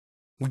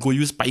We go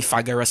use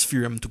Pythagoras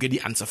theorem to get the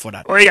answer for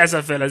that. Alright guys,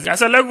 fellas. Guys,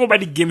 let's go by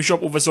the game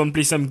shop over some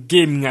play some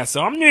game, guys.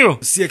 I'm new.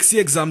 CXC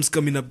exams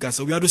coming up, guys,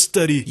 so we have to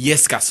study.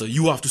 Yes, guys, so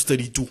you have to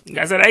study too.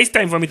 Guys, it's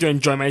time for me to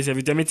enjoy myself.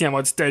 You tell me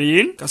about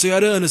studying. Guys, so you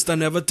have to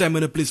understand, have a time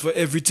and a place for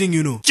everything,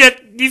 you know.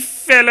 Check the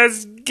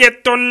fellas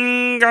get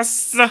on,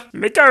 guys.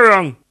 Make a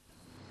wrong.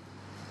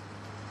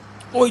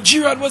 Oh,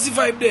 Gerard, what's the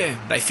vibe there?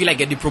 I feel like I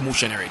get the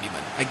promotion already,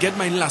 man. I get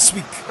mine last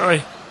week.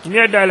 Oi, give me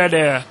 $1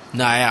 there.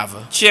 Nah, I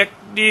have. Check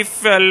the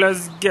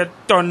fellas get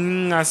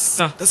on, guys.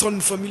 That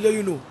sounds familiar,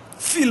 you know.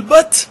 Phil,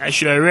 but I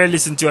should have really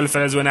listened to all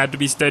fellas when I had to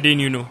be studying,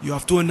 you know. You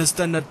have to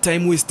understand that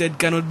time wasted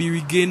cannot be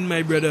regained,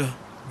 my brother.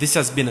 This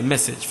has been a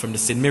message from the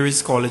St.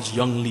 Mary's College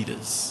Young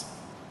Leaders.